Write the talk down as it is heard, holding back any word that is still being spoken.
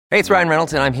Hey, it's Ryan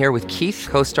Reynolds, and I'm here with Keith,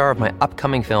 co-star of my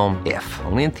upcoming film, If,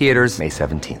 only in theaters May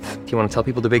 17th. Do you want to tell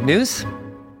people the big news?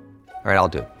 All right, I'll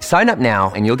do it. Sign up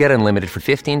now and you'll get unlimited for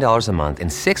 $15 a month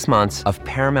and 6 months of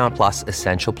Paramount Plus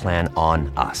Essential Plan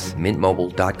on us.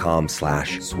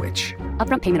 MintMobile.com/switch.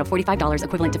 Upfront payment of $45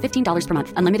 equivalent to $15 per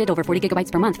month. Unlimited over 40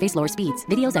 gigabytes per month. Face lower speeds.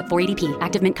 Videos at 480p.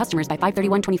 Active Mint customers by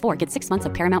 531.24 get 6 months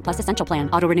of Paramount Plus Essential Plan.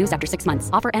 Auto renews after 6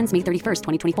 months. Offer ends May 31st,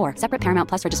 2024. Separate Paramount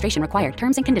Plus registration required.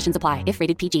 Terms and conditions apply if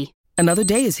rated PG. Another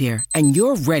day is here, and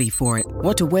you're ready for it.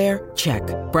 What to wear? Check.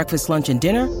 Breakfast, lunch, and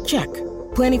dinner? Check.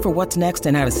 Planning for what's next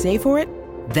and how to save for it?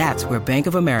 That's where Bank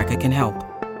of America can help.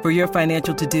 For your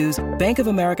financial to-dos, Bank of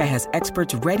America has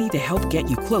experts ready to help get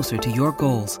you closer to your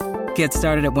goals. Get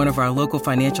started at one of our local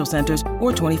financial centers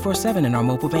or 24/7 in our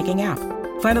mobile banking app.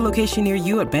 Find a location near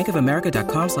you at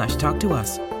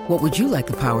bankofamerica.com/talktous. What would you like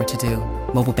the power to do?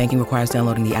 Mobile banking requires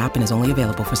downloading the app and is only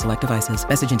available for select devices.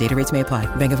 Message and data rates may apply.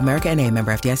 Bank of America N.A.,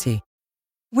 member FDIC.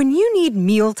 When you need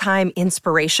mealtime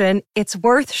inspiration, it's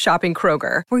worth shopping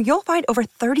Kroger, where you'll find over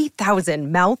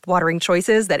 30,000 mouth-watering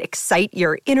choices that excite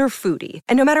your inner foodie.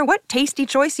 And no matter what tasty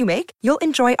choice you make, you'll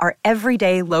enjoy our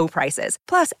everyday low prices,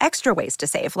 plus extra ways to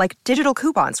save, like digital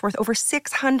coupons worth over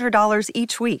 $600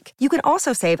 each week. You can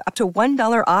also save up to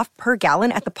 $1 off per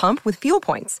gallon at the pump with fuel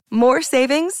points. More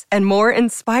savings and more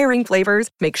inspiring flavors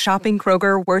make shopping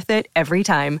Kroger worth it every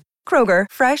time. Kroger,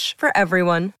 fresh for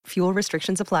everyone. Fuel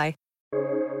restrictions apply.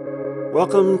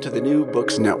 Welcome to the New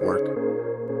Books Network.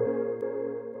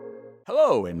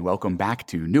 Hello, and welcome back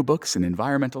to New Books in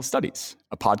Environmental Studies,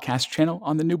 a podcast channel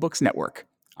on the New Books Network.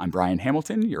 I'm Brian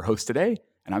Hamilton, your host today,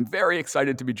 and I'm very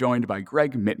excited to be joined by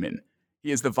Greg Mittman.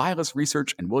 He is the Vilas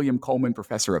Research and William Coleman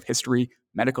Professor of History,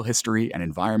 Medical History, and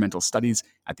Environmental Studies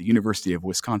at the University of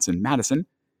Wisconsin-Madison.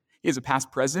 He is a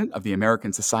past president of the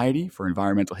American Society for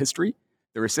Environmental History,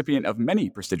 the recipient of many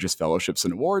prestigious fellowships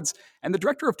and awards, and the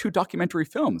director of 2 documentary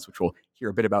films, which we'll hear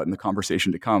a bit about in the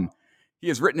conversation to come. He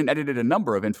has written and edited a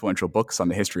number of influential books on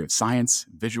the history of science,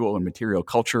 visual and material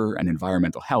culture, and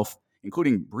environmental health,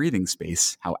 including Breathing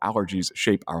Space, How Allergies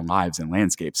Shape Our Lives and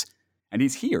Landscapes. And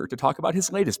he's here to talk about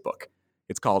his latest book.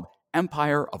 It's called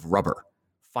Empire of Rubber: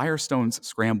 Firestone's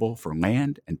Scramble for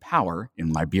Land and Power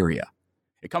in Liberia.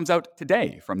 It comes out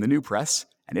today from the New Press,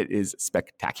 and it is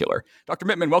spectacular. Dr.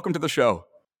 Mittman, welcome to the show.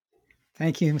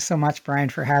 Thank you so much, Brian,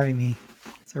 for having me.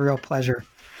 It's a real pleasure.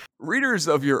 Readers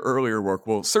of your earlier work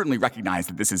will certainly recognize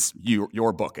that this is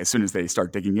your book as soon as they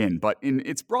start digging in. But in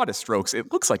its broadest strokes,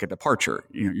 it looks like a departure.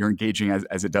 You're engaging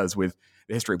as it does with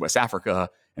the history of West Africa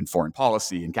and foreign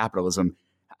policy and capitalism.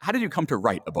 How did you come to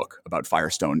write a book about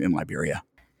Firestone in Liberia?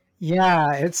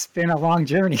 Yeah, it's been a long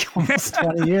journey, almost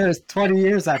 20 years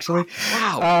actually.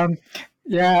 Wow.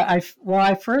 I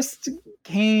first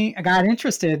got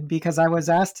interested because I was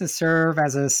asked to serve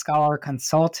as a scholar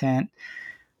consultant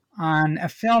on a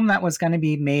film that was going to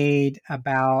be made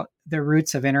about the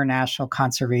roots of international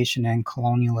conservation and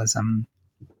colonialism.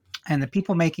 And the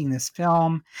people making this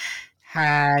film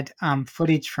had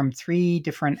footage from 3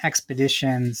 different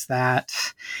expeditions that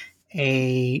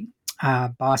a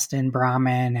Boston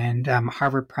Brahmin and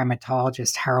Harvard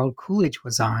primatologist Harold Coolidge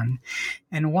was on.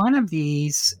 And one of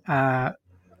these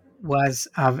was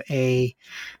of a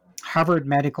Harvard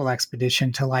medical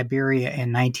expedition to Liberia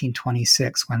in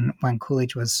 1926 when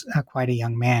Coolidge was quite a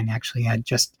young man. Actually had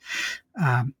just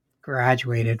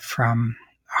graduated from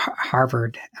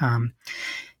Harvard.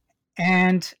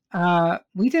 And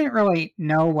we didn't really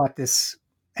know what this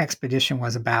expedition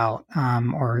was about,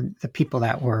 or the people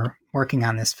that were working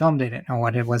on this film didn't know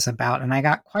what it was about. And I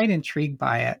got quite intrigued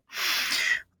by it.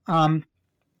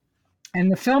 And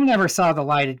the film never saw the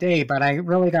light of day, but I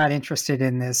really got interested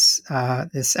in this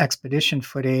expedition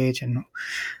footage and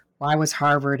why was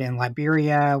Harvard in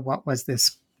Liberia? What was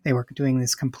this? They were doing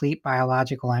this complete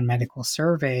biological and medical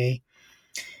survey.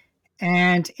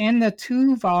 And in the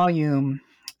 2-volume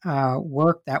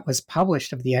work that was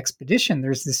published of the expedition,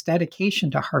 there's this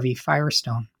dedication to Harvey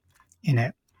Firestone in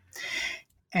it.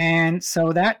 And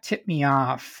so that tipped me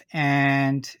off.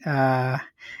 And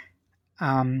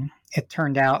it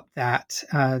turned out that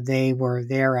they were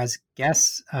there as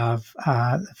guests of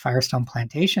the Firestone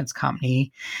Plantations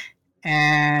Company.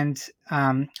 And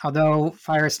although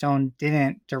Firestone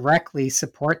didn't directly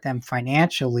support them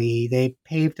financially, they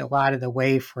paved a lot of the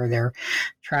way for their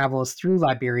travels through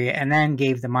Liberia and then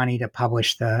gave the money to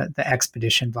publish the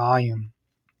expedition volume.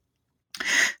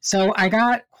 So I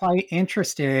got quite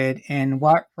interested in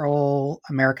what role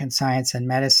American science and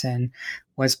medicine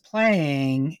was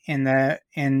playing in the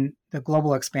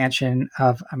global expansion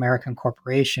of American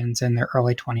corporations in the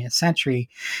early 20th century,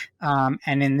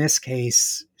 and in this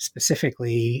case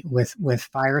specifically with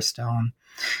Firestone.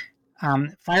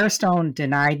 Firestone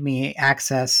denied me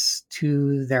access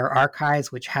to their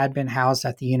archives, which had been housed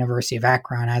at the University of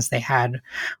Akron, as they had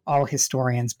all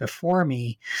historians before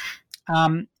me.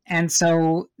 And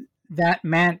so that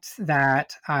meant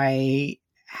that I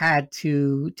had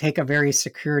to take a very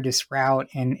circuitous route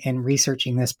in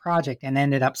researching this project, and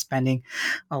ended up spending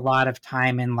a lot of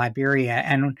time in Liberia.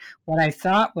 And what I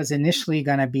thought was initially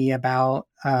going to be about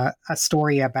a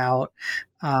story about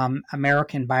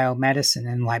American biomedicine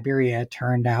in Liberia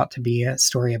turned out to be a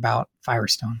story about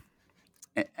Firestone.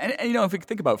 And if we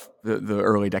think about the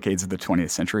early decades of the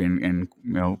 20th century and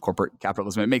corporate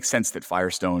capitalism, it makes sense that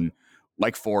Firestone,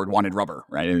 like Ford, wanted rubber,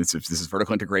 right? And this is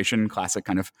vertical integration, classic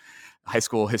kind of high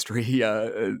school history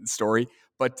story.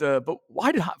 But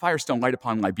why did Firestone light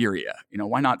upon Liberia?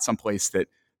 Why not someplace that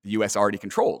the U.S. already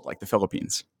controlled, like the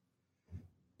Philippines?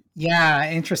 Yeah,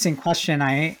 interesting question.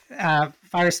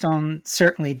 Firestone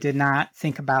certainly did not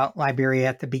think about Liberia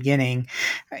at the beginning.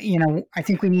 I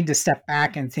think we need to step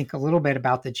back and think a little bit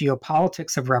about the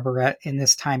geopolitics of rubber in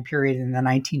this time period in the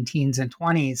 19 teens and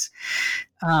 20s.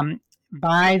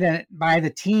 By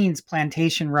the teens,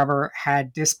 plantation rubber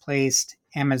had displaced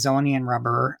Amazonian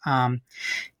rubber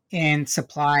in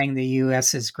supplying the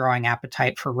U.S.'s growing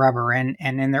appetite for rubber. And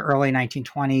in the early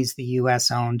 1920s, the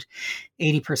U.S. owned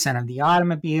 80% of the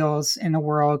automobiles in the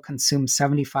world, consumed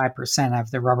 75% of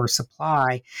the rubber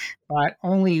supply, but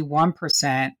only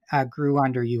 1% grew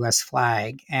under U.S.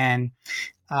 flag. And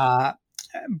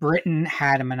Britain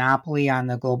had a monopoly on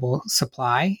the global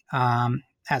supply,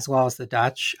 as well as the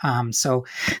Dutch. So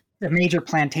the major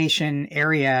plantation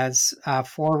areas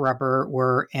for rubber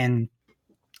were in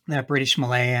the British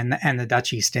Malay and the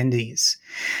Dutch East Indies.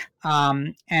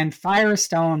 And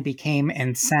Firestone became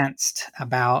incensed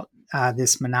about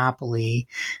this monopoly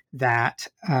that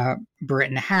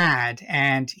Britain had,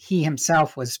 and he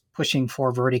himself was pushing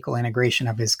for vertical integration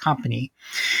of his company,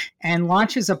 and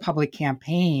launches a public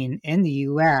campaign in the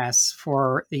U.S.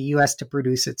 for the U.S. to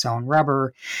produce its own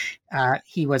rubber.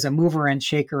 He was a mover and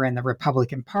shaker in the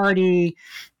Republican Party.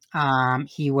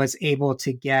 He was able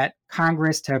to get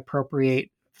Congress to appropriate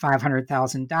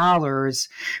 $500,000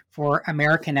 for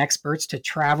American experts to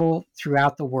travel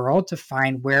throughout the world to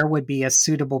find where would be a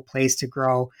suitable place to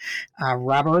grow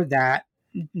rubber that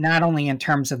not only in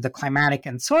terms of the climatic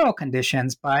and soil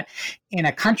conditions, but in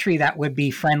a country that would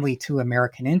be friendly to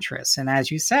American interests. And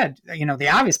as you said, the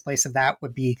obvious place of that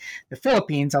would be the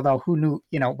Philippines, although who knew,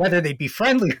 whether they'd be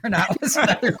friendly or not was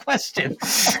another question.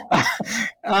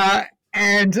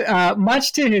 And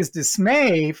much to his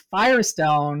dismay,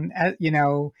 Firestone,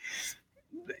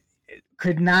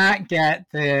 could not get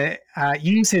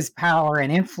use his power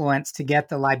and influence to get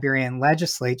the Liberian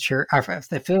legislature, or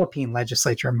the Philippine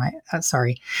legislature,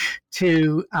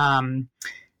 to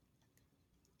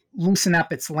loosen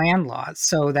up its land laws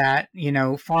so that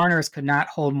foreigners could not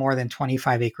hold more than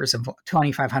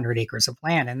 2,500 acres of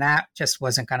land, and that just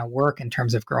wasn't going to work in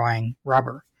terms of growing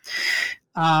rubber.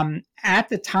 At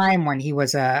the time when he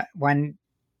was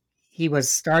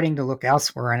starting to look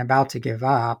elsewhere and about to give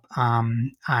up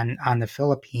on the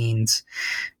Philippines,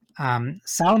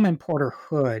 Solomon Porter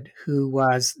Hood, who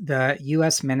was the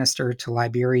U.S. minister to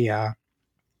Liberia,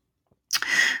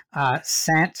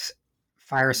 sent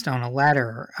Firestone a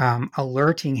letter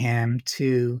alerting him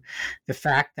to the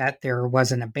fact that there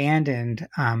was an abandoned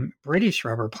British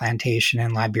rubber plantation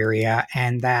in Liberia,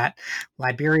 and that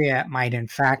Liberia might in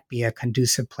fact be a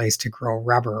conducive place to grow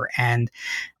rubber. And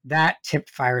that tipped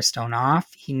Firestone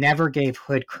off. He never gave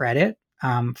Hood credit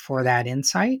for that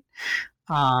insight.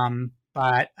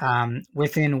 But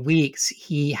within weeks,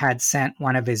 he had sent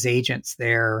one of his agents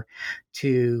there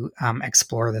to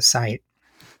explore the site.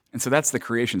 And so that's the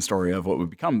creation story of what would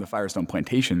become the Firestone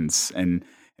plantations. And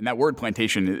that word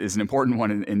plantation is an important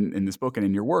one in this book and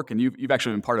in your work. And you've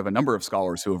actually been part of a number of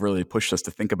scholars who have really pushed us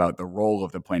to think about the role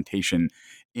of the plantation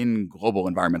in global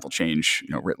environmental change,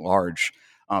 writ large.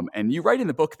 And you write in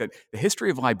the book that the history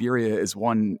of Liberia is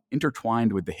one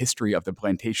intertwined with the history of the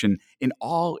plantation in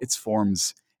all its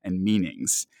forms and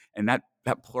meanings. And that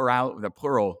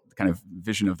plural kind of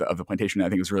vision of the plantation, I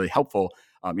think, is really helpful.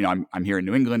 I'm here in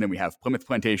New England, and we have Plymouth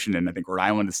Plantation, and I think Rhode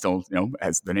Island is still,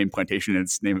 has the name plantation in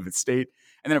its name of its state.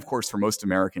 And then, of course, for most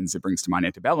Americans, it brings to mind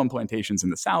antebellum plantations in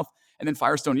the South. And then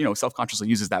Firestone, self-consciously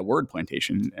uses that word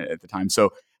plantation at the time.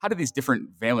 So how do these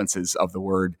different valences of the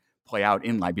word play out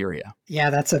in Liberia? Yeah,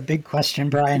 that's a big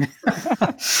question, Brian.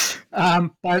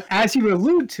 But as you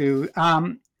allude to,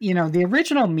 the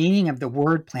original meaning of the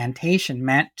word plantation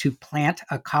meant to plant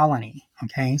a colony.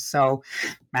 Okay, so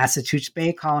Massachusetts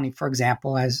Bay Colony, for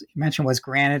example, as you mentioned, was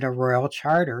granted a royal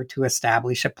charter to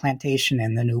establish a plantation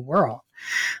in the New World.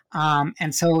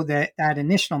 And so that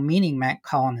initial meaning meant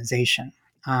colonization.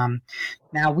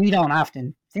 Now, we don't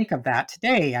often think of that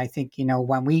today. I think,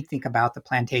 when we think about the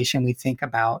plantation, we think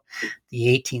about the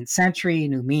 18th century,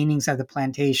 new meanings of the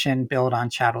plantation built on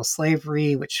chattel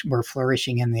slavery, which were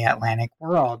flourishing in the Atlantic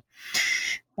world.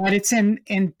 But it's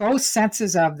in both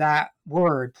senses of that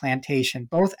word, plantation,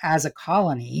 both as a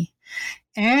colony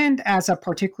and as a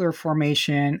particular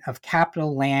formation of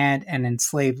capital, land, and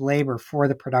enslaved labor for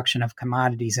the production of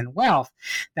commodities and wealth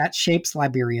that shapes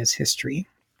Liberia's history.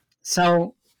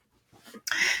 So,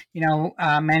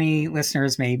 many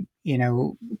listeners may,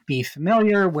 be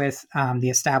familiar with the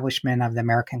establishment of the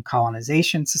American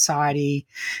Colonization Society,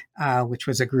 which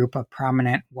was a group of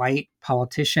prominent white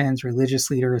politicians, religious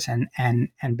leaders, and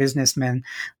businessmen,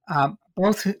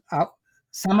 both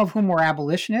some of whom were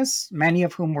abolitionists, many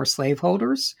of whom were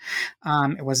slaveholders.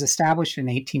 It was established in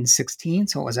 1816,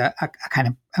 so it was a kind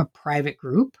of a private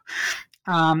group.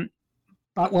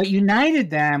 But what united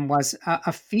them was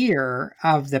a fear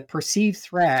of the perceived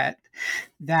threat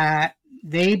that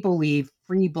they believed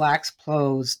free blacks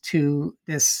posed to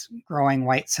this growing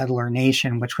white settler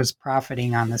nation, which was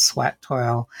profiting on the sweat,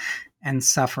 toil, and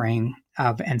suffering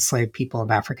of enslaved people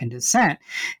of African descent.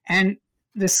 And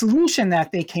the solution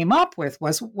that they came up with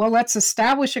was, well, let's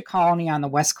establish a colony on the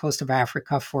west coast of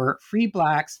Africa for free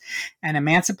blacks and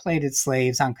emancipated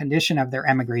slaves on condition of their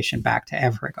emigration back to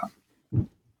Africa.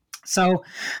 So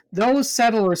those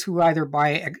settlers who either by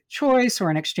a choice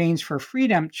or in exchange for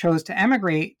freedom chose to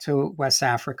emigrate to West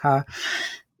Africa,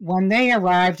 when they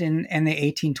arrived in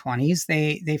the 1820s,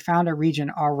 they found a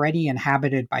region already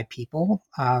inhabited by people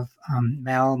of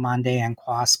Mel, Mande, and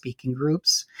Kwa speaking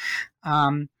groups.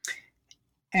 And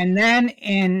then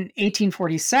in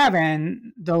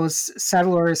 1847, those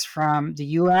settlers from the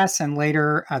U.S. and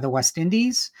later the West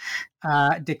Indies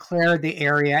declared the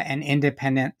area an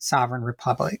independent sovereign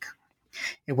republic.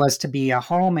 It was to be a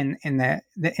home in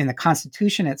the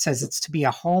Constitution. It says it's to be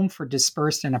a home for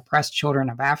dispersed and oppressed children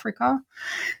of Africa.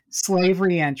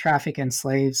 Slavery and traffic in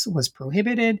slaves was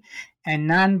prohibited, and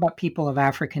none but people of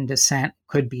African descent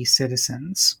could be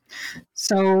citizens.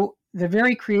 So the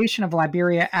very creation of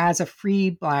Liberia as a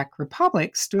free Black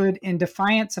republic stood in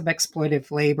defiance of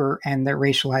exploitative labor and the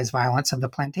racialized violence of the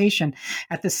plantation.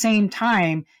 At the same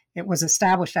time, it was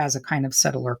established as a kind of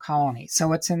settler colony.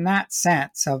 So it's in that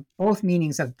sense of both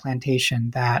meanings of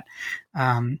plantation that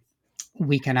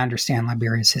we can understand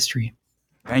Liberia's history.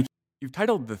 Thank you. You've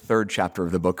titled the third chapter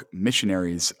of the book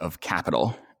Missionaries of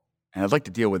Capital. And I'd like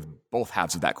to deal with both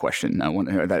halves of that question,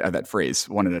 that phrase,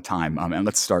 one at a time. And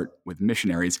let's start with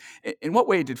missionaries. In what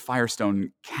way did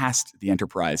Firestone cast the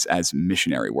enterprise as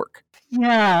missionary work?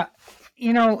 Yeah,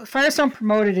 Firestone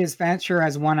promoted his venture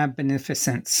as one of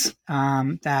beneficence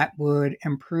that would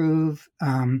improve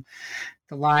the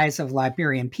lives of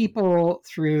Liberian people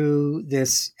through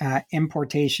this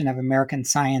importation of American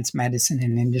science, medicine,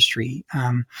 and industry.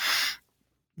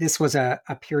 This was a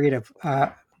period of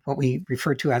what we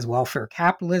refer to as welfare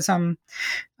capitalism,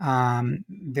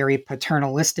 very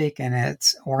paternalistic in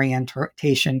its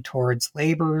orientation towards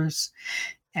laborers.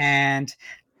 And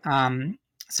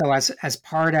so as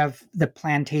part of the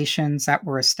plantations that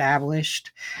were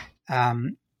established,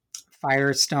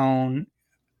 Firestone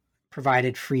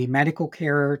provided free medical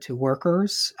care to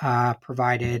workers,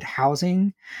 provided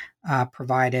housing,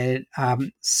 provided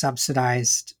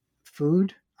subsidized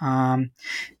food,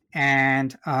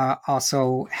 and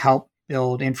also helped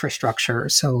build infrastructure,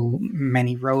 so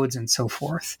many roads and so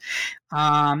forth.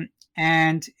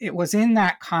 And it was in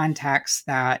that context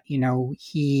that,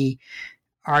 he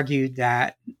argued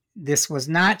that this was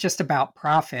not just about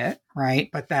profit, right?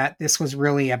 But that this was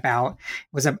really about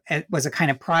it was a kind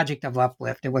of project of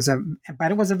uplift.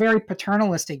 But it was a very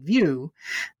paternalistic view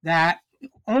that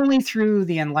only through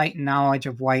the enlightened knowledge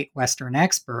of white Western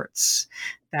experts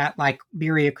that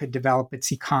Liberia could develop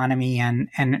its economy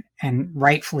and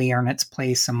rightfully earn its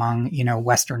place among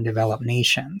Western developed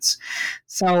nations.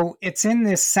 So it's in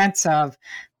this sense of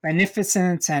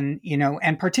beneficence and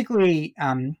particularly.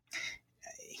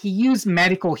 He used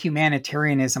medical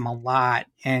humanitarianism a lot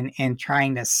in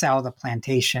trying to sell the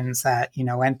plantations that,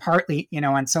 and partly,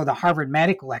 and so the Harvard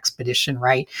Medical Expedition,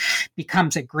 right,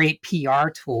 becomes a great PR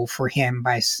tool for him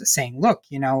by saying, look,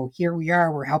 here we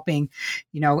are, we're helping,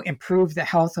 improve the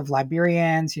health of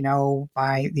Liberians,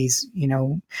 by these,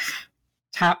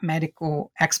 top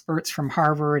medical experts from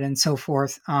Harvard and so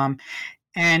forth.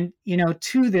 And,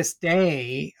 to this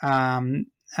day,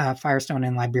 Firestone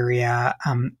in Liberia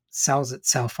sells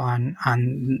itself on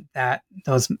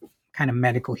those kind of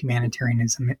medical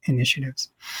humanitarianism initiatives.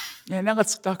 Yeah, now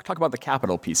let's talk about the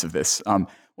capital piece of this. One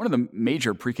One of the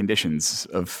major preconditions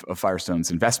of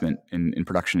Firestone's investment in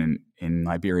production in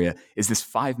Liberia is this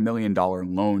 $5 million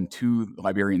loan to the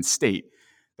Liberian state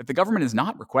that the government is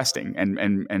not requesting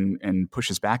and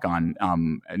pushes back on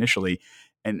initially.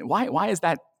 And why is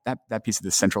that piece of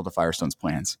this central to Firestone's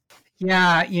plans?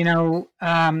 Yeah, the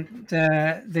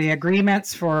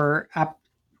agreements for up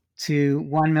to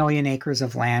 1 million acres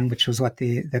of land, which was what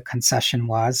the concession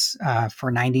was for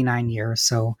 99 years.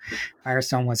 So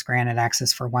Firestone was granted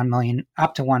access for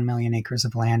up to 1 million acres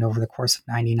of land over the course of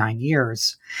 99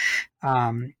 years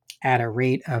at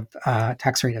a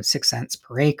tax rate of 6 cents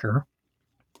per acre.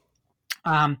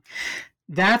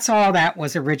 That's all that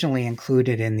was originally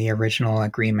included in the original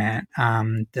agreement.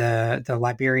 The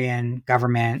Liberian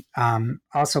government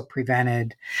also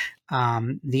prevented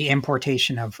the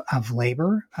importation of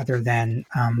labor other than,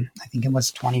 I think it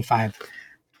was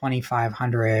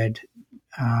 2,500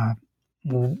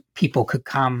 people could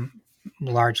come,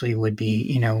 largely would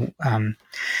be,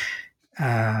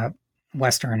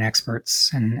 Western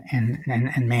experts and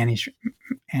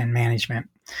management.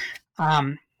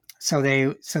 So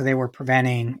they were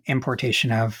preventing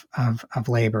importation of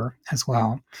labor as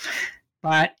well.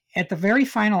 But at the very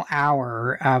final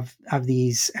hour of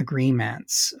these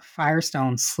agreements,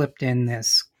 Firestone slipped in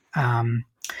this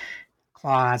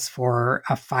clause for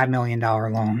a $5 million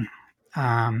loan.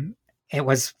 It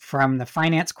was from the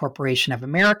Finance Corporation of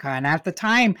America. And at the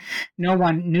time, no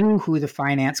one knew who the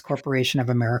Finance Corporation of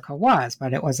America was,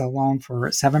 but it was a loan for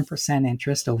 7%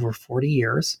 interest over 40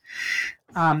 years.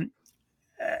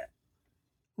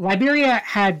 Liberia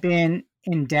had been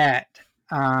in debt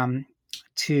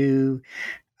to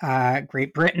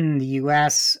Great Britain, the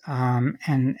U.S.,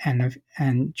 and a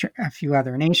few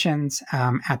other nations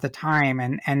at the time,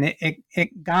 and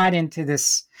it got into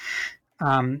this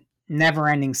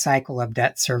never-ending cycle of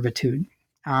debt servitude.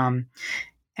 And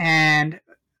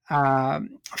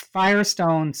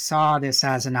Firestone saw this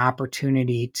as an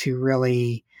opportunity to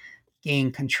really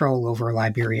gain control over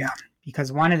Liberia,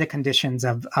 because one of the conditions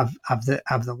of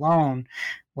the loan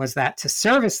was that to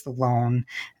service the loan,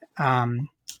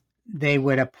 they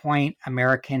would appoint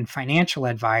American financial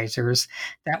advisors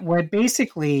that would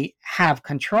basically have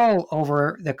control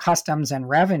over the customs and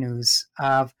revenues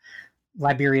of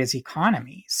Liberia's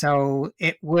economy. So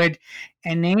it would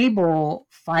enable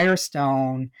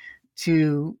Firestone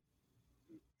to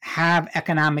have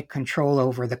economic control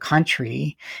over the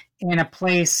country in a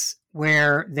place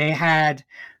where they had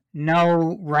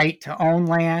no right to own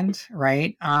land,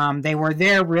 right? They were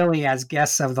there really as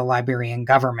guests of the Liberian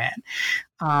government.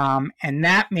 And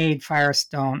that made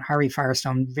Harvey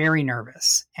Firestone, very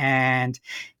nervous. And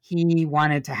he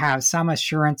wanted to have some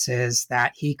assurances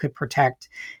that he could protect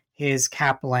his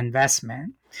capital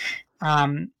investment.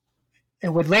 It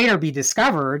would later be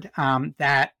discovered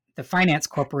that the Finance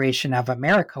Corporation of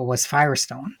America was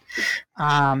Firestone.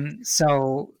 It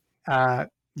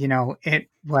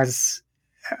was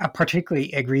a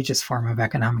particularly egregious form of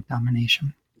economic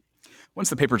domination.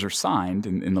 Once the papers are signed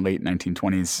in the late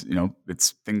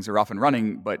 1920s, things are off and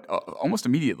running, but almost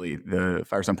immediately the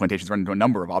Firestone plantations run into a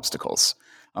number of obstacles.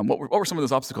 What were some of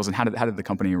those obstacles, and how did the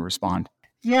company respond?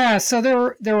 Yeah, so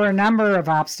there were a number of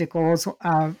obstacles.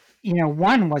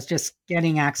 One was just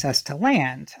getting access to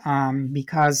land,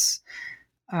 because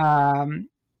in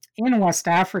West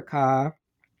Africa,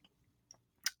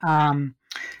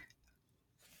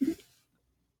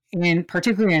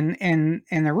 particularly in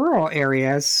the rural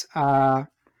areas,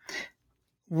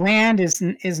 land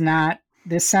is not,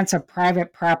 this sense of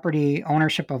private property,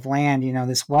 ownership of land,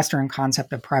 this Western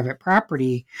concept of private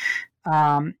property,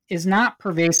 is not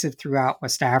pervasive throughout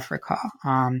West Africa.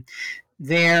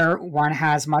 There, one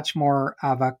has much more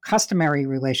of a customary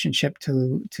relationship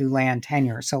to land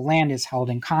tenure. So land is held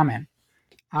in common.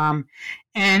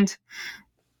 And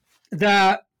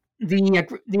the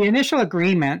initial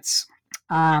agreements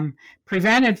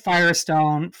prevented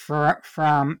Firestone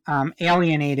from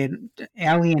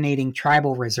alienating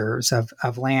tribal reserves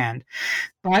of land.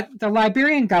 But the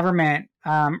Liberian government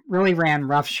really ran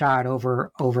roughshod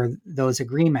over those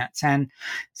agreements. And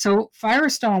so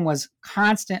Firestone was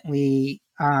constantly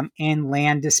in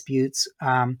land disputes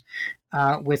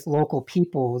with local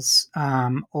peoples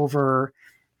over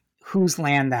whose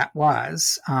land that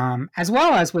was, as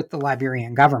well as with the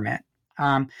Liberian government.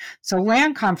 So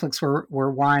land conflicts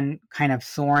were one kind of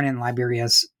thorn in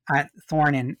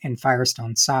in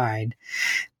Firestone's side.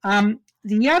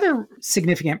 The other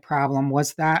significant problem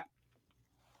was that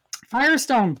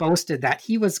Firestone boasted that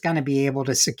he was going to be able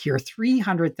to secure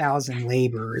 300,000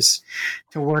 laborers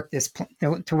to work these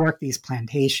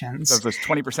plantations. So it was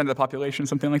 20% of the population,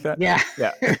 something like that? Yeah.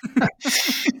 Yeah.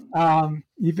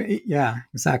 Yeah,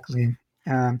 exactly.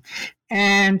 He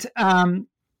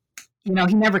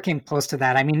never came close to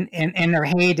that. I mean, in their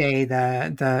heyday,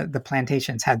 the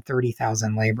plantations had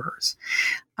 30,000 laborers.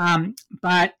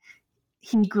 But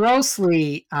he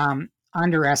grossly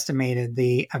underestimated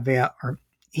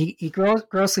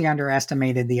grossly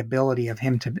underestimated the ability of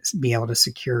him to be able to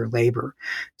secure labor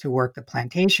to work the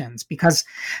plantations, because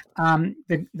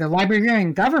the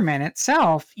Liberian government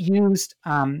itself used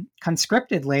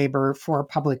conscripted labor for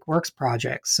public works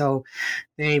projects. So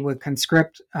they would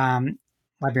conscript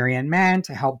Liberian men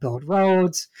to help build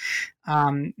roads.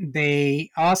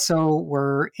 They also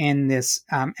were in this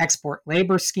export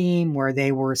labor scheme where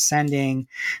they were sending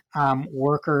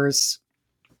workers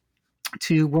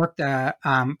to work the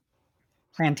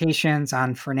plantations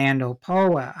on Fernando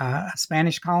Po, a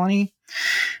Spanish colony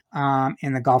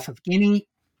in the Gulf of Guinea.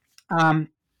 And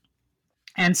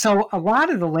so a lot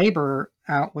of the labor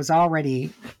was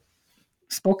already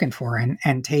spoken for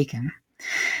and taken.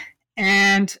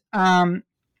 And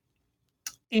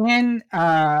in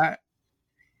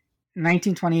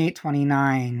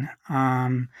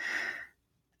 1928-29,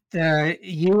 the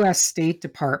U.S. State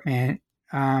Department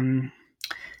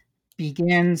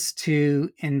begins to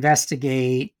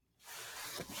investigate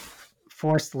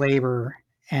forced labor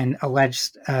and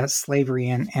alleged slavery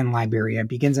in Liberia,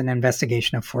 begins an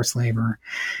investigation of forced labor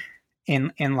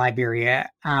in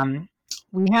Liberia.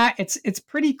 It's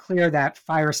pretty clear that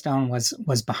Firestone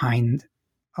was behind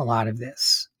a lot of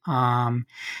this. And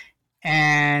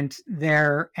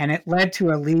it led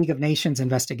to a League of Nations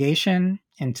investigation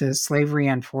into slavery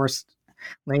and forced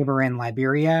labor in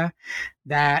Liberia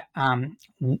that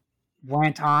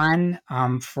went on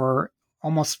for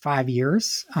almost 5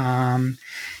 years. And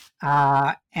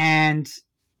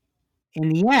in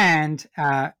the end,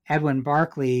 Edwin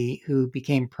Barclay, who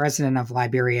became president of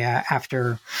Liberia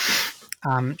after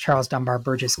Charles Dunbar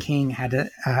Burgess King had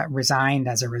resigned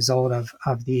as a result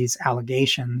of these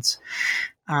allegations,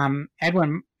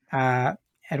 Edwin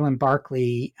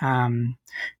Barclay,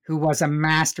 who was a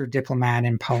master diplomat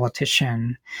and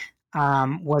politician,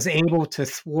 was able to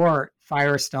thwart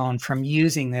Firestone from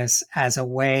using this as a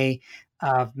way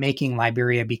of making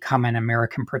Liberia become an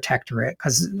American protectorate,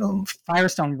 because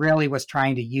Firestone really was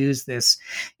trying to use this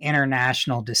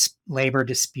international labor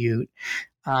dispute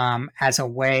as a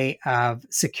way of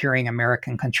securing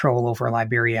American control over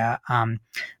Liberia.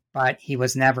 But he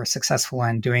was never successful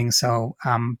in doing so,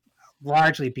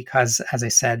 largely because, as I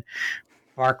said,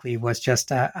 Barclay was just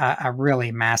a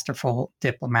really masterful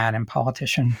diplomat and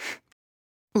politician.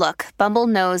 Look, Bumble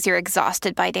knows you're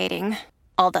exhausted by dating.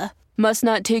 All the must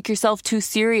not take yourself too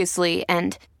seriously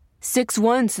and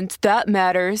 6'1" since that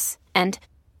matters. And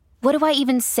what do I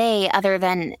even say other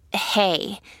than,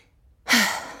 hey?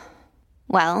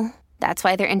 Well, that's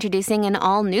why they're introducing an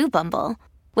all-new Bumble,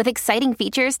 with exciting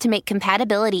features to make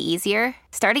compatibility easier,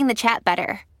 starting the chat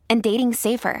better, and dating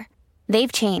safer.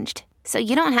 They've changed, so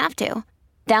you don't have to.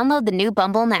 Download the new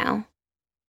Bumble now.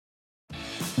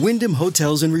 Wyndham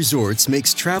Hotels and Resorts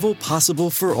makes travel possible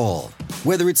for all.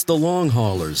 Whether it's the long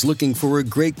haulers looking for a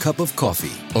great cup of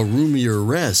coffee, a roomier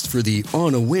rest for the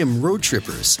on-a-whim road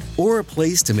trippers, or a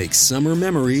place to make summer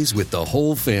memories with the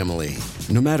whole family.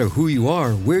 No matter who you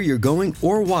are, where you're going,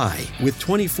 or why, with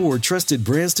 24 trusted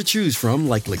brands to choose from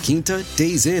like La Quinta,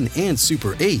 Days Inn, and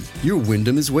Super 8, your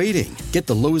Wyndham is waiting. Get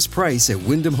the lowest price at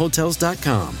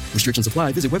WyndhamHotels.com. Restrictions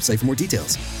apply. Visit website for more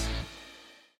details.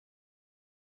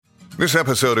 This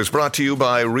episode is brought to you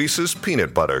by Reese's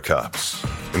Peanut Butter Cups.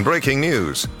 In breaking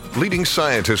news, leading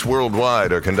scientists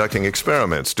worldwide are conducting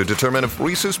experiments to determine if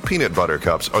Reese's Peanut Butter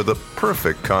Cups are the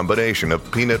perfect combination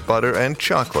of peanut butter and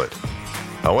chocolate.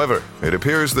 However, it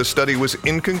appears the study was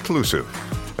inconclusive,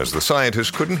 as the scientists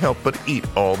couldn't help but eat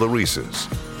all the Reese's.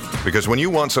 Because when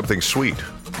you want something sweet,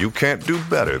 you can't do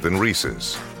better than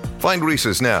Reese's. Find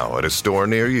Reese's now at a store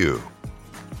near you.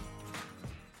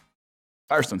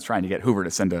 Firestone's trying to get Hoover to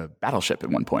send a battleship at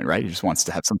one point, right? He just wants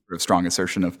to have some sort of strong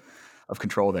assertion of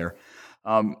control there.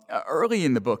 Early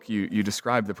in the book, you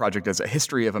describe the project as a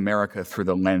history of America through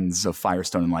the lens of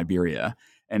Firestone and Liberia.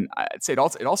 And I'd say it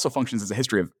also functions as a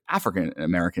history of African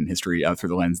American history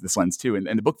through this lens too. And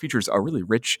the book features a really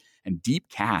rich and deep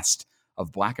cast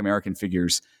of Black American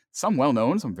figures, some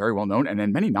well-known, some very well-known, and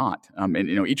then many not. And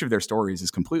each of their stories is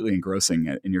completely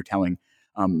engrossing in your telling.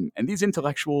 And these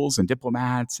intellectuals and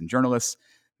diplomats and journalists,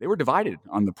 they were divided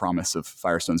on the promise of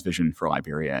Firestone's vision for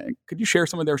Liberia. Could you share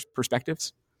some of their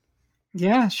perspectives?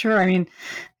 Yeah, sure. I mean,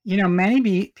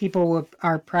 Many people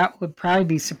would probably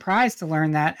be surprised to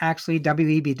learn that actually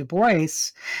W.E.B. Du Bois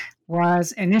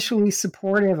was initially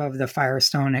supportive of the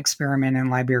Firestone experiment in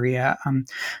Liberia.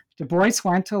 Du Bois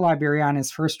went to Liberia on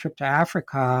his first trip to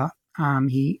Africa.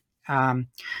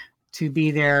 To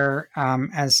be there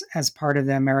as part of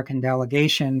the American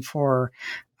delegation for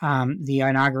the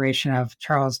inauguration of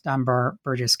Charles Dunbar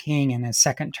Burgess King in his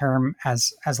second term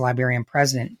as Liberian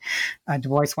president. Du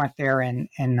Bois went there in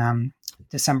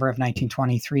December of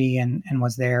 1923 and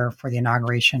was there for the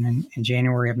inauguration in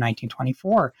January of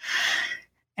 1924.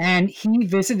 And he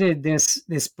visited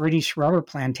this British rubber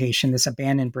plantation, this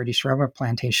abandoned British rubber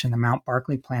plantation, the Mount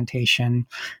Barkley plantation,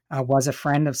 was a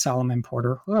friend of Solomon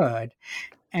Porter Hood,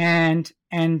 and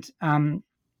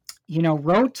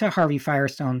wrote to Harvey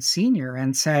Firestone Sr.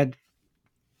 and said,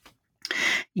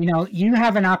 you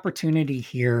have an opportunity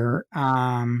here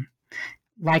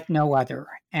like no other,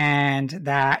 and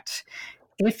that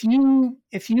if you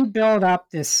build up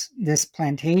this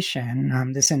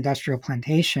plantation, this industrial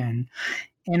plantation,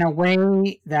 in a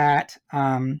way that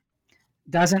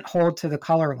doesn't hold to the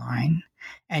color line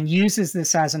and uses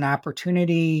this as an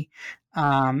opportunity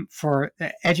for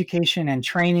the education and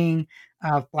training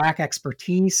of Black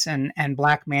expertise and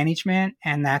Black management,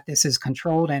 and that this is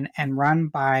controlled and run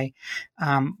by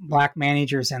Black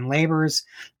managers and laborers,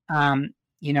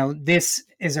 this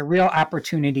is a real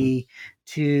opportunity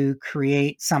to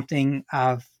create something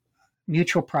of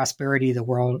mutual prosperity the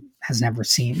world has never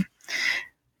seen.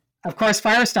 Of course,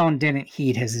 Firestone didn't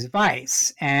heed his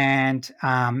advice, and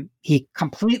he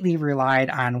completely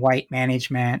relied on white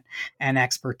management and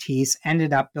expertise,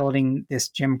 ended up building this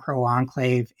Jim Crow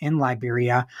enclave in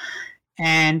Liberia.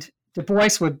 And Du Bois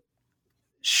would,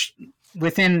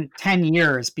 within 10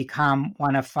 years, become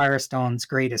one of Firestone's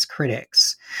greatest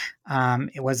critics.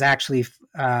 It was actually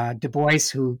Du Bois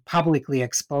who publicly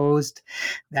exposed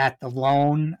that the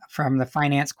loan from the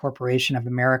Finance Corporation of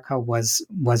America was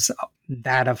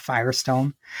that of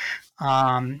Firestone.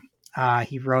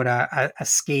 He wrote a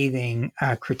scathing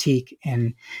critique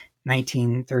in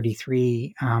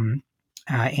 1933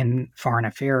 in Foreign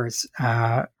Affairs,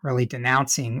 really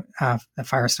denouncing the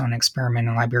Firestone experiment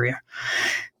in Liberia.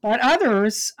 But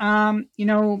others,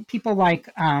 people like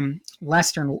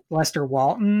Lester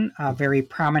Walton, a very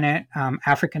prominent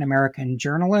African-American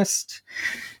journalist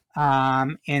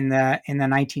in the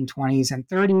 1920s and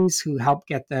 30s, who helped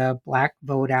get the Black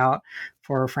vote out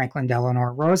for Franklin Delano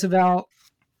Roosevelt.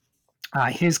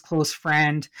 His close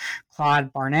friend,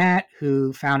 Claude Barnett,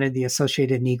 who founded the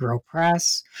Associated Negro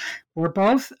Press, were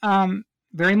both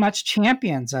very much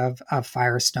champions of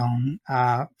Firestone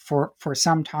for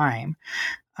some time,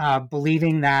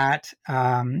 believing that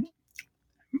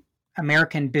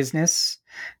American business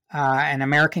and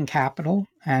American capital,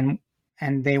 and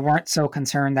they weren't so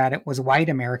concerned that it was white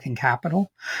American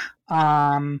capital,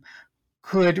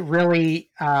 could really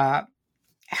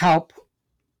help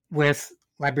with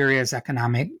Liberia's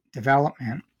economic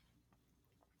development.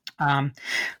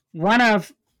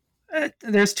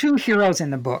 There's two heroes in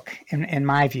the book, in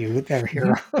my view. They're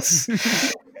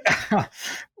heroes.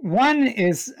 One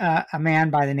is a man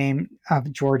by the name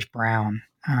of George Brown,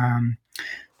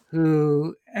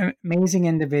 who, amazing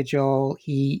individual.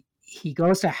 He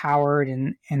goes to Howard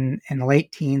in the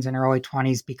late teens and early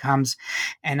 20s, becomes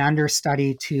an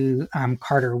understudy to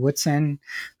Carter Woodson,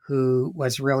 who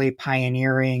was really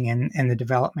pioneering in the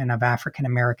development of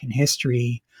African-American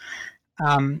history.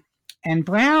 And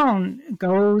Brown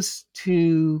goes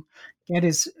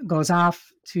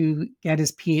off to get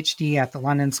his PhD at the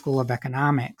London School of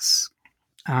Economics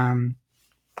and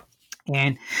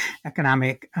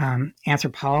economic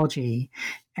anthropology.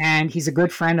 And he's a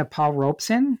good friend of Paul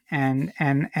Robeson,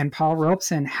 and Paul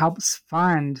Robeson helps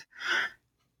fund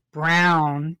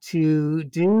Brown to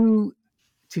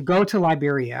go to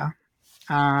Liberia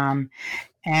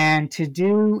and to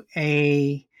do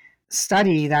a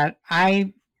study that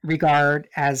I regard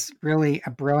as really a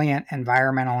brilliant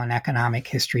environmental and economic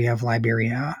history of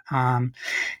Liberia.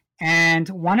 And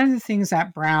one of the things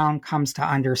that Brown comes to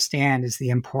understand is the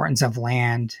importance of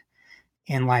land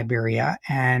in Liberia.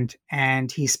 And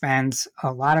he spends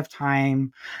a lot of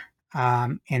time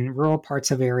in rural parts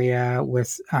of area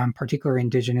with particular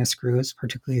indigenous groups,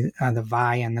 particularly the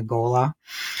Vai and the Gola,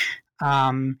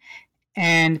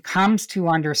 and comes to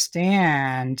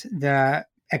understand the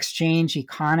exchange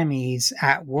economies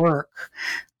at work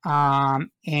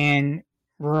in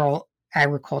rural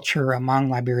agriculture among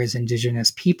Liberia's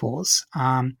indigenous peoples.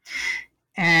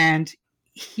 And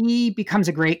he becomes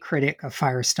a great critic of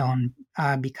Firestone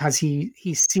because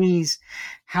he sees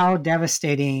how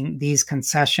devastating these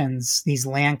concessions, these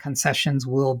land concessions,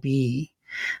 will be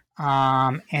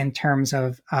in terms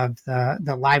of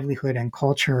the livelihood and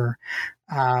culture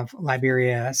of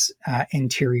Liberia's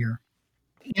interior.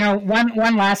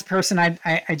 One last person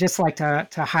I just like to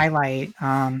highlight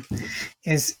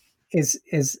is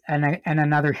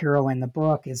another hero in the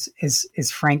book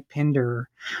is Frank Pinder,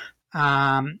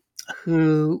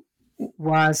 who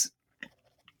was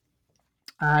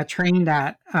trained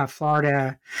at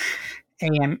Florida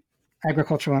A&M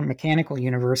Agricultural and Mechanical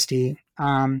University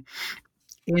in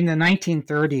the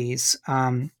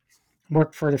 1930s.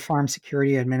 Worked for the Farm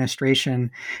Security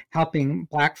Administration, helping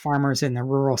Black farmers in the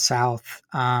rural South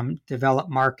develop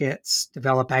markets,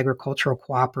 develop agricultural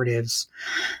cooperatives,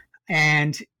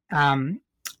 and in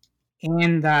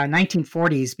the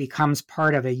 1940s becomes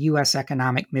part of a U.S.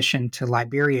 economic mission to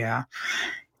Liberia,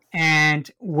 and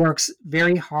works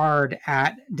very hard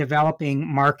at developing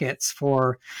markets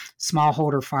for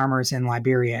smallholder farmers in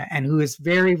Liberia, and who is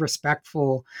very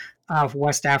respectful of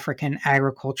West African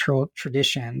agricultural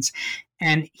traditions.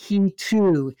 And he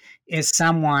too is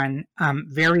someone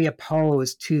very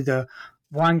opposed to the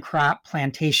one crop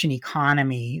plantation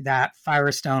economy that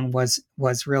Firestone was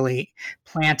really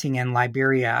planting in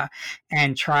Liberia,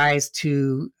 and tries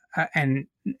to and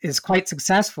is quite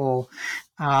successful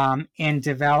in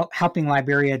helping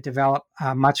Liberia develop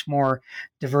much more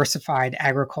diversified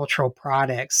agricultural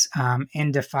products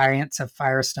in defiance of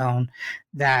Firestone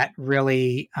that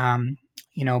really,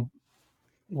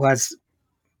 was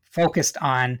focused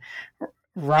on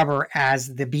rubber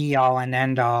as the be-all and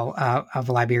end-all of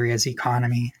Liberia's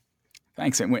economy.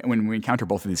 Thanks. And when we encounter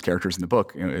both of these characters in the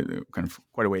book, kind of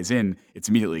quite a ways in, it's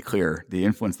immediately clear the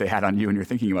influence they had on you and you're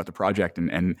thinking about the project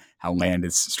and how land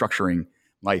is structuring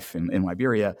life in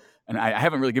Liberia. And I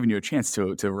haven't really given you a chance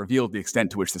to reveal the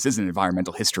extent to which this is an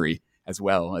environmental history as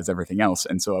well as everything else.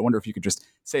 And so I wonder if you could just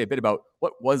say a bit about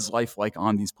what was life like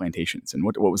on these plantations, and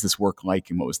what was this work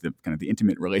like, and what was the kind of the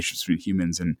intimate relationship between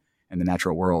humans and the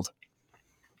natural world.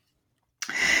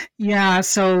 Yeah.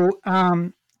 So,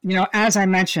 as I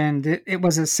mentioned, it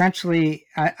was essentially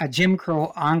a Jim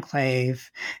Crow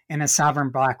enclave in a sovereign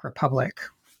Black republic.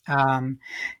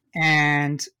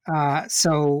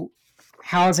 So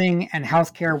housing and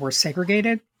healthcare were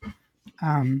segregated.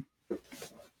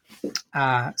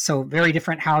 So very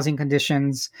different housing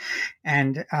conditions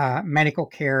and medical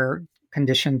care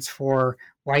conditions for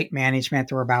white management.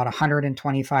 There were about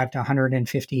 125 to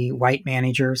 150 white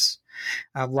managers,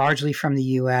 largely from the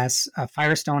U.S.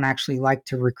 Firestone actually liked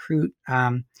to recruit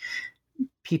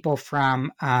people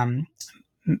from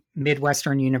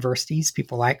Midwestern universities,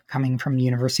 people like coming from the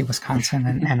University of Wisconsin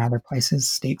and other places,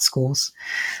 state schools.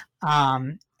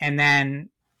 And then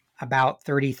about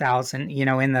 30,000,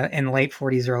 in the late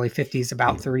 40s, early 50s,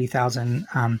 about 30,000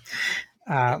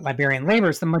 Liberian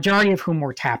laborers, the majority of whom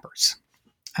were tappers.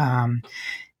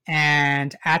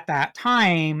 And at that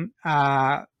time,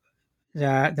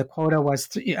 the quota was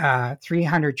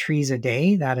 300 trees a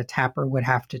day that a tapper would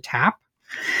have to tap.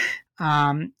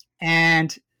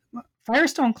 And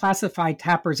Firestone classified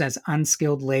tappers as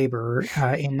unskilled labor.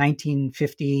 In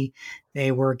 1950,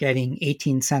 they were getting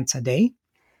 18 cents a day.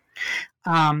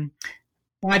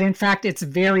 But in fact, it's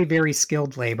very, very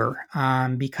skilled labor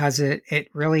because it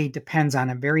really depends on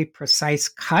a very precise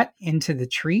cut into the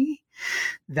tree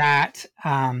that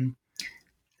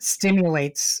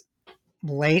stimulates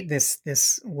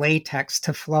this latex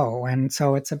to flow. And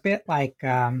so it's a bit like,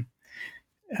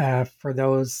 for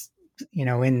those,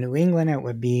 in New England, it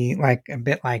would be a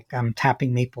bit like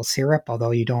tapping maple syrup,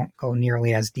 although you don't go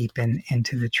nearly as deep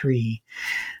into the tree.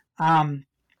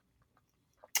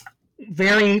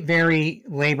 Very, very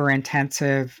labor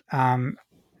intensive,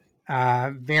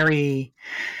 very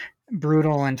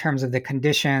brutal in terms of the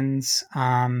conditions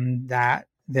that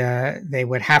they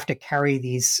would have to carry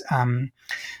these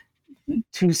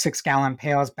 2 6-gallon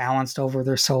pails balanced over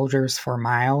their shoulders for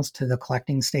miles to the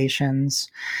collecting stations.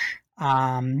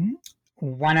 One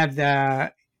of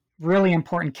the really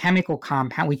important chemical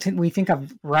compound, we think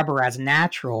of rubber as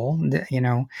natural,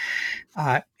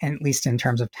 at least in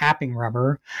terms of tapping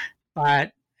rubber,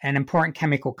 but an important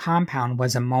chemical compound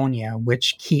was ammonia,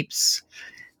 which keeps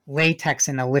latex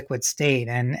in a liquid state,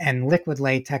 and liquid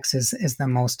latex is the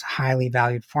most highly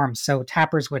valued form. So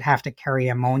tappers would have to carry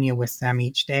ammonia with them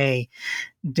each day,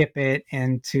 dip it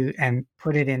into and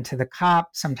put it into the cup.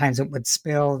 Sometimes it would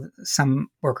spill. Some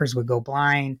workers would go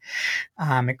blind.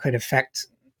 It could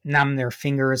numb their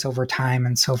fingers over time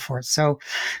and so forth. So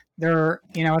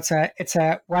it's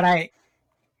a what I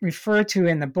refer to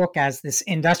in the book as this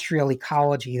industrial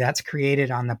ecology that's created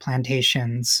on the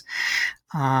plantations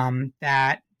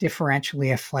that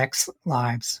differentially affects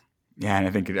lives. Yeah, and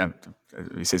I think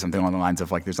you say something along the lines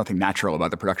of like, there's nothing natural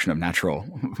about the production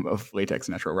of latex,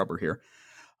 natural rubber here.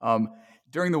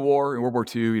 During the war, in World War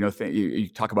II, you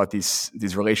talk about these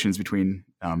relations between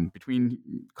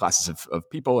classes of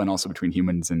people and also between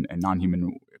humans and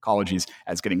non-human ecologies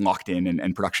as getting locked in,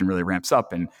 and production really ramps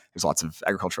up, and there's lots of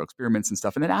agricultural experiments and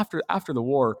stuff. And then after the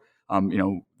war,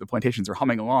 the plantations are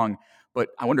humming along.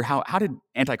 But I wonder how did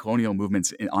anti-colonial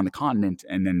movements on the continent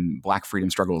and then Black freedom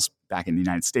struggles back in the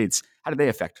United States, how did they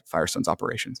affect Firestone's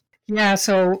operations? Yeah,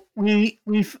 so we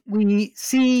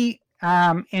see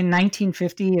in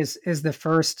 1950 is the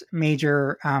first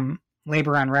major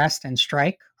labor unrest and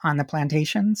strike on the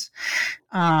plantations.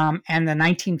 And the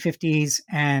 1950s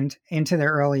and into the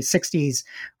early 60s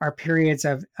are periods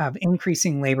of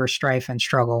increasing labor strife and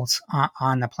struggles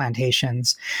on the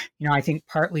plantations. I think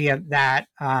partly of that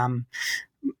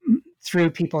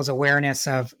through people's awareness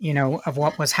of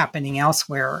what was happening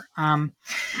elsewhere.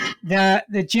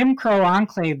 The Jim Crow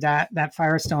enclave that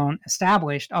Firestone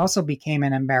established also became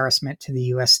an embarrassment to the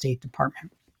U.S. State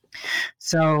Department.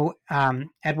 So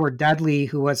Edward Dudley,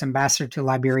 who was ambassador to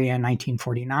Liberia in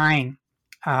 1949,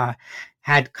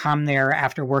 had come there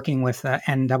after working with the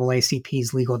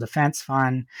NAACP's Legal Defense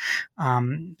Fund,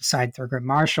 beside Thurgood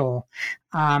Marshall,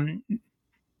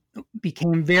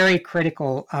 became very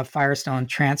critical of Firestone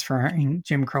transferring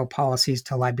Jim Crow policies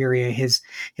to Liberia. His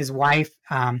wife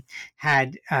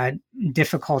had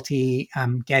difficulty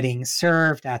getting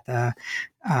served at the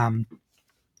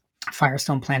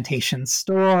Firestone Plantation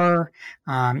store,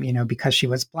 because she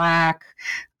was Black,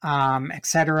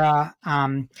 etc.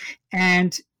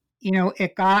 And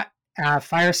it got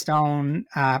Firestone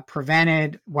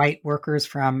prevented white workers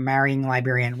from marrying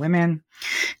Liberian women.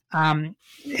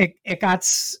 It got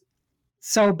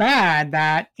so bad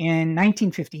that in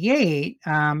 1958,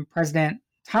 President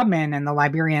Tubman and the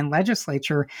Liberian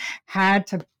legislature had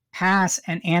to pass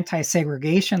an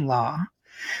anti-segregation law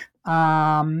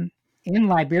in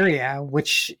Liberia,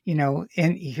 which,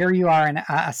 here you are in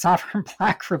a sovereign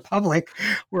Black republic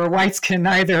where whites can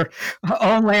neither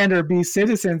own land or be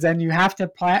citizens, and you have to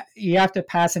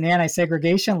pass an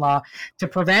anti-segregation law to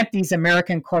prevent these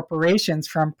American corporations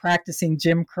from practicing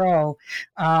Jim Crow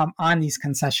on these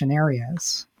concession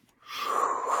areas.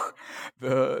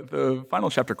 The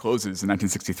final chapter closes in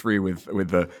 1963 with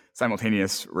the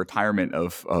simultaneous retirement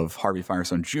of Harvey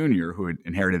Firestone Jr., who had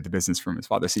inherited the business from his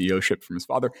father, CEO-ship from his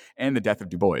father, and the death of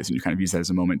Du Bois. And you kind of use that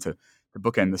as a moment to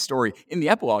bookend the story. In the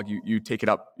epilogue, you take it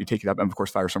up, and of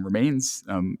course Firestone remains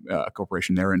a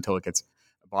corporation there until it gets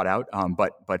bought out. And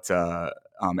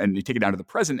you take it down to the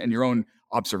present and your own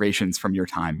observations from your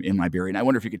time in Liberia. And I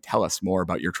wonder if you could tell us more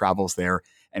about your travels there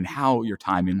and how your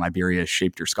time in Liberia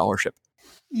shaped your scholarship.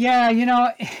 Yeah,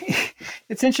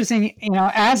 it's interesting,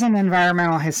 as an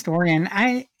environmental historian,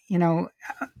 I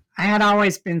had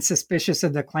always been suspicious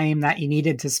of the claim that you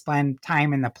needed to spend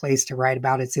time in the place to write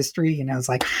about its history. It's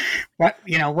like, what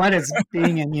is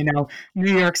being in,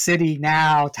 New York City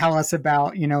now tell us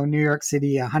about, New York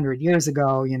City 100 years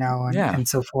ago, and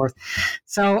so forth.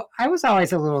 So I was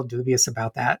always a little dubious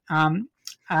about that.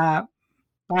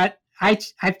 But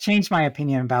I've changed my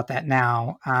opinion about that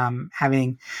now,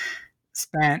 having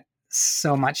spent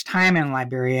so much time in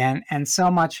Liberia, and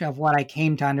so much of what I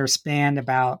came to understand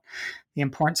about the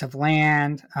importance of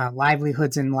land,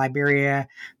 livelihoods in Liberia,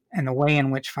 and the way in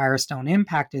which Firestone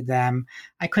impacted them,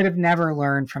 I could have never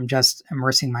learned from just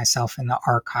immersing myself in the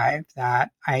archive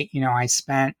that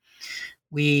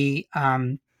we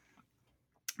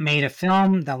made a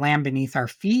film, The Land Beneath Our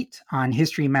Feet, on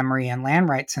history, memory, and land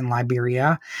rights in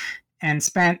Liberia, and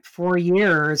spent 4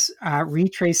 years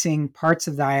retracing parts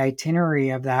of the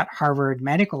itinerary of that Harvard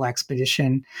medical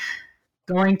expedition,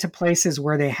 going to places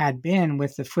where they had been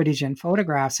with the footage and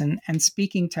photographs, and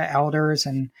speaking to elders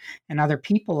and other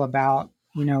people about,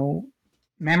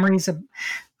 memories of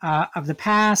the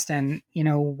past, and,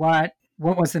 what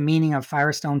was the meaning of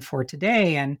Firestone for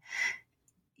today. And,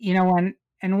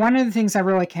 and one of the things I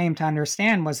really came to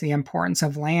understand was the importance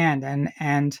of land,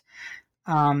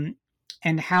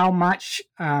 and how much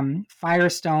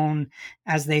Firestone,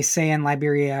 as they say in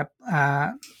Liberia,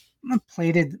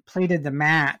 plated the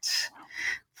mat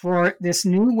for this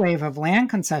new wave of land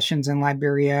concessions in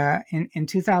Liberia. In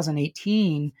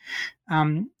 2018,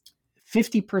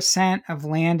 50% of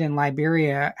land in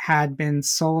Liberia had been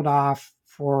sold off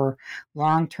for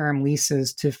long-term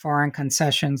leases to foreign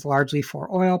concessions, largely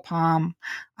for oil palm,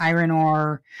 iron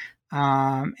ore,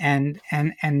 and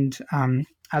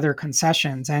other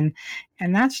concessions. And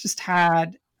that's just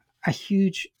had a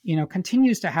huge,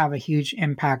 continues to have a huge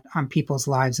impact on people's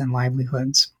lives and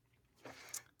livelihoods.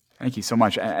 Thank you so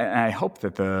much. And I hope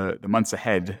that the months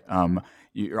ahead,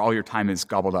 all your time is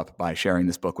gobbled up by sharing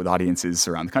this book with audiences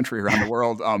around the country, around the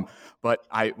world. But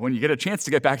when you get a chance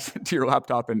to get back to your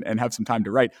laptop and have some time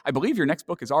to write, I believe your next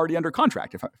book is already under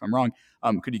contract, if I'm wrong.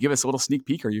 Could you give us a little sneak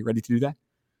peek? Are you ready to do that?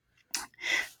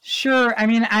 Sure. I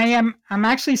mean, I'm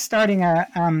actually starting a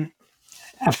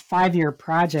 5-year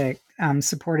project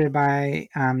supported by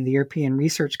the European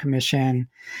Research Commission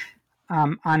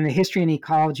on the history and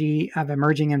ecology of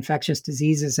emerging infectious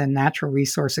diseases and natural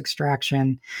resource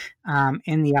extraction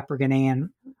in the Upper Ghanaian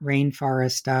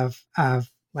rainforest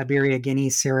of Liberia, Guinea,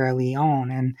 Sierra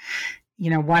Leone. And,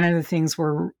 one of the things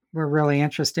we're really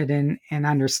interested in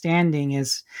understanding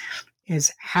is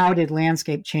how has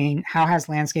landscape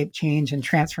change and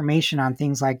transformation on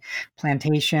things like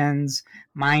plantations,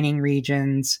 mining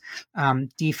regions,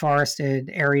 deforested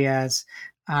areas,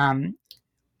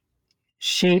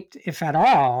 shaped, if at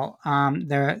all,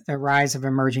 the rise of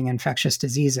emerging infectious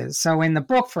diseases. So in the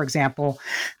book, for example,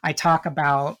 I talk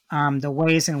about the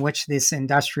ways in which these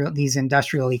industrial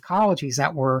ecologies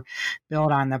that were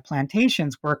built on the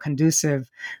plantations were conducive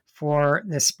for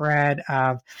the spread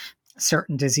of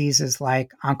certain diseases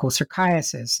like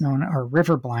onchocerciasis, or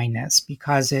river blindness,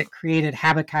 because it created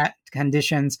habitat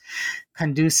conditions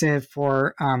conducive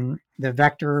for the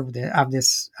vector of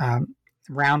this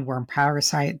roundworm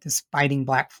parasite, this biting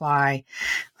black fly.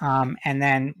 And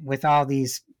then with all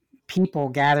these people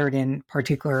gathered in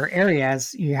particular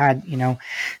areas, you had,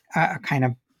 a kind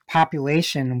of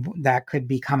population that could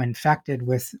become infected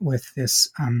with this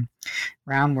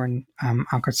roundworm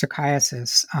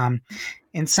onchocerciasis.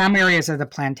 In some areas of the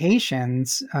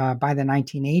plantations, by the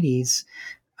 1980s,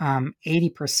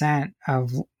 80%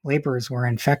 of laborers were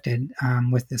infected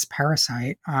with this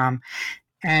parasite.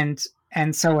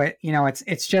 And so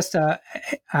it's just a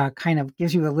kind of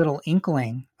gives you a little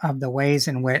inkling of the ways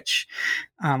in which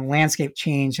landscape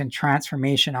change and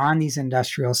transformation on these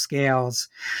industrial scales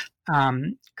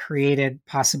created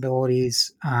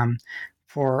possibilities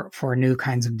for new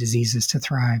kinds of diseases to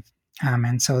thrive.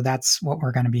 And so that's what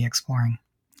we're going to be exploring.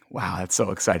 Wow, that's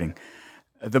so exciting.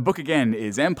 The book again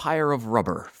is Empire of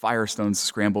Rubber: Firestone's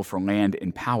Scramble for Land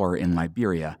and Power in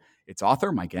Liberia. Its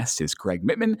author, my guest, is Greg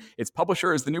Mittman. Its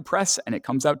publisher is The New Press, and it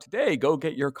comes out today. Go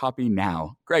get your copy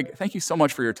now. Greg, thank you so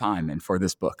much for your time and for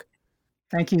this book.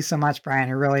 Thank you so much, Brian.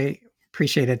 I really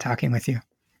appreciated talking with you.